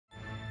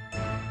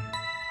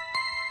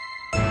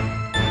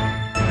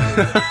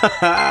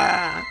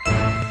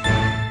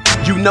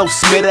You know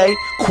Smitty,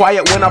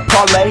 quiet when I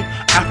parlay.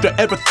 After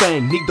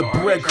everything, need the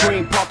bread,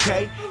 cream,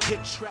 parquet.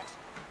 Hit track.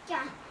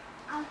 Yeah.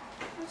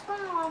 What's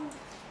going on?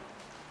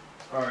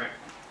 Alright.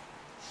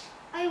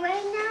 Are you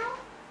ready now?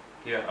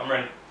 Yeah, I'm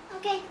ready.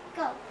 Okay,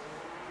 go.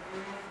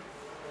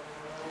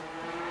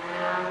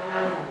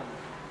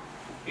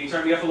 Can you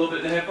turn me up a little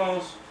bit in the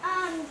headphones?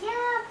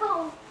 Yeah,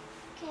 but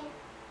okay.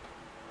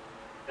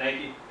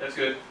 Thank you. That's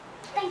good.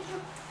 Thank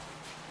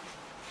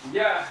you.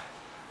 Yeah.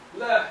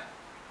 Look.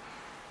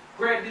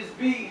 Grab this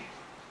beat.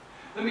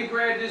 Let me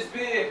grab this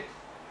beer.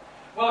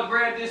 While I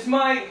grab this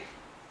mic,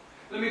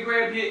 let me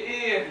grab your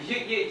ear.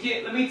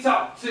 Yeah. Let me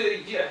talk to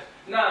you.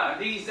 Nah,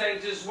 these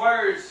ain't just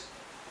words.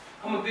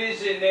 I'm a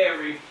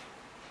visionary.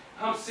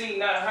 I'm seen,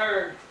 not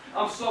heard.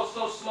 I'm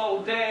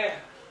slow down.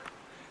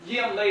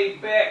 Yeah, I'm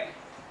laid back.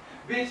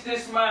 Bitch,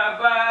 this my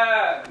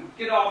vibe.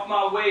 Get off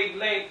my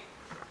wavelength.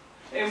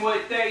 And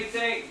what they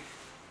think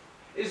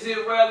is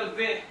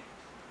irrelevant.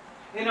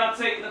 And I'll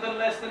take nothing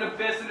less than the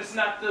best, and it's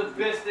not the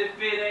best if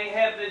it ain't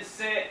heaven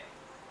sent.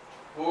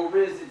 Or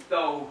is it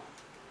though?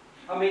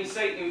 I mean,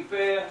 Satan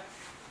fair.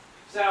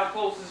 Sound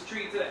closest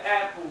tree to the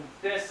apple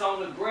that's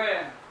on the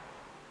ground.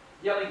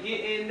 Y'all ain't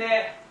getting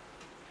that?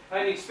 I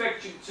didn't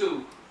expect you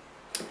to.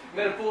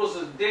 Metaphors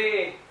are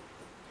dead.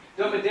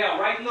 Dumb it down,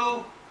 right,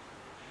 Lou?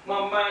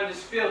 My mind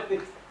is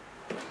filthy.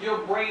 Your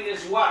brain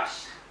is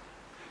washed.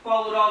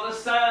 Followed all the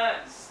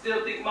signs.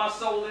 Still think my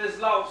soul is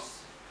lost.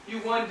 You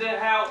wonder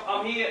how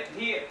I'm here.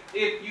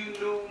 If you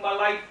knew my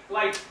life,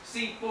 like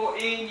C4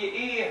 in your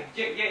ear.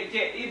 Yeah,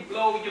 it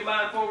blow your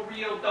mind for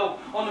real though.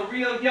 On the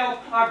real, yo,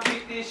 I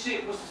kick this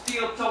shit with some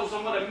steel toes.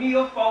 I'm gonna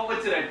meal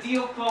forward to the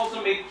deal close.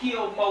 I'm in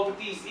kill mode with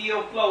these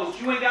ill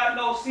flows. You ain't got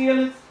no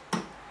ceilings.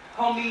 I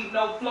don't need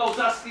no flows.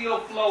 I still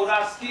float.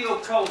 I still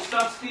coast.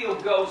 I'm still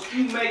ghost.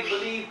 You make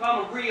believe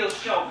I'm a real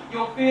show. You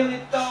don't feel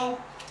it though?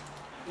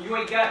 You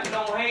ain't got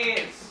no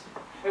hands.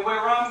 And where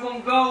I'm gonna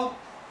go,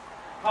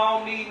 I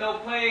don't need no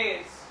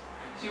plans.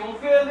 You don't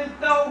feel it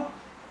though?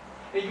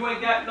 And you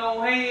ain't got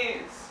no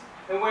hands.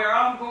 And where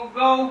I'm gonna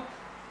go,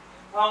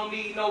 I don't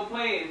need no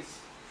plans.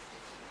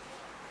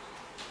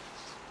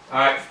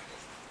 Alright.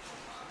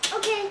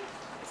 Okay,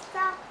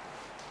 stop.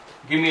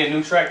 Give me a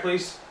new track,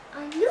 please.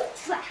 A new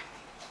track.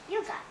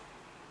 You got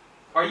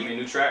it. Are you a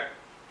new track?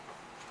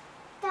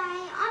 Daddy,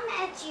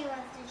 I'm edgy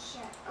with this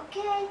shirt,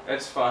 okay?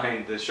 That's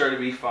fine. The shirt will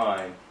be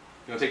fine.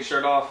 You wanna take your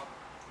shirt off?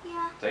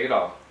 Yeah. Take it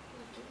off.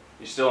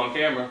 You're still on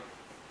camera.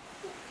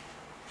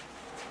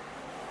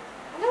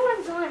 I know where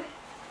I'm going.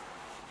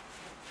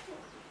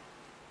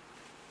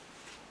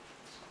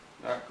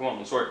 Alright, come on,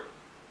 let's work.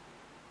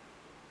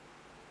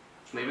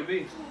 Just leave it be.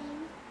 Okay.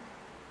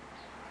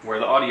 Where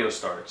the audio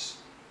starts.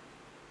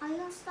 Are you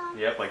gonna stop?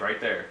 Yep, like right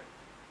there.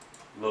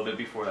 A little bit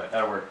before that.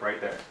 That'll work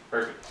right there.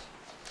 Perfect.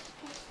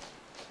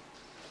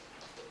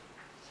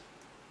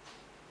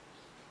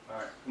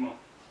 Alright, come on.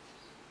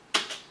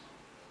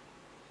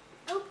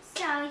 Oops,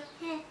 sorry.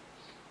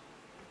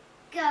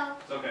 Go.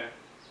 It's okay.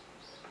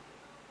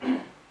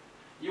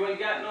 You ain't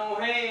got no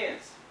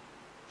hands.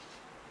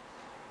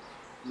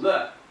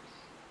 Look.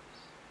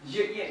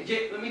 Yeah,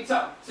 let me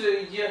talk to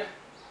you.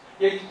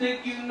 Yeah, you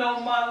think you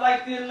know my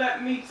life, then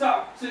let me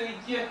talk to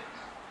you.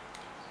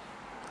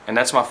 And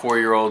that's my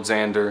 4-year-old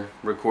Xander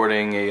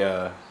recording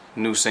a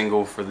new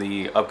single for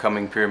the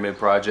upcoming Pyramid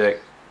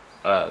Project,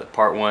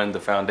 Part 1, The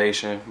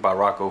Foundation by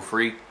Rocco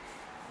Free.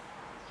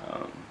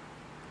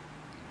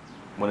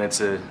 When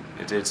it's a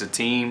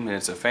team and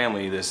it's a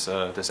family, this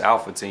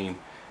alpha team,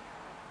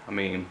 I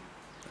mean,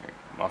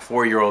 my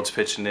 4-year-old's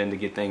pitching in to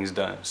get things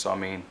done. So I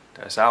mean,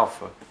 that's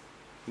alpha.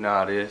 You know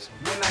how it is.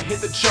 When I hit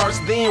the charts,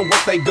 then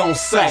what they gon'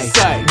 say?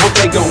 What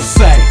they gon'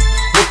 say?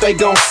 What they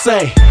gon'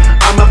 say?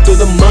 I'm after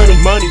the money,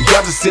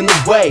 y'all just in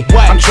the way.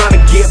 I'm trying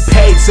to get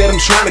paid, said I'm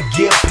trying to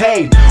get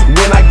paid.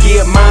 When I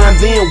get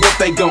mine, then what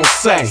they gon'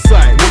 say?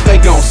 What they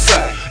gon'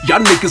 say? Y'all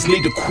niggas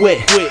need to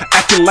quit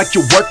acting like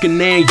you're working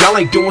there, y'all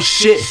ain't doing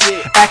shit.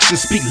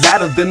 Actions speak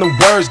louder than the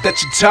words that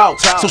you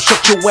talk. So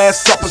shut your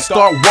ass up and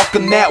start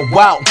walking that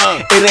route.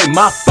 It ain't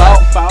my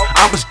fault,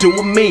 I was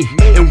doing me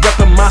and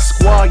repping my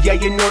squad. Yeah,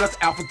 you know that's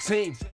Alpha Team.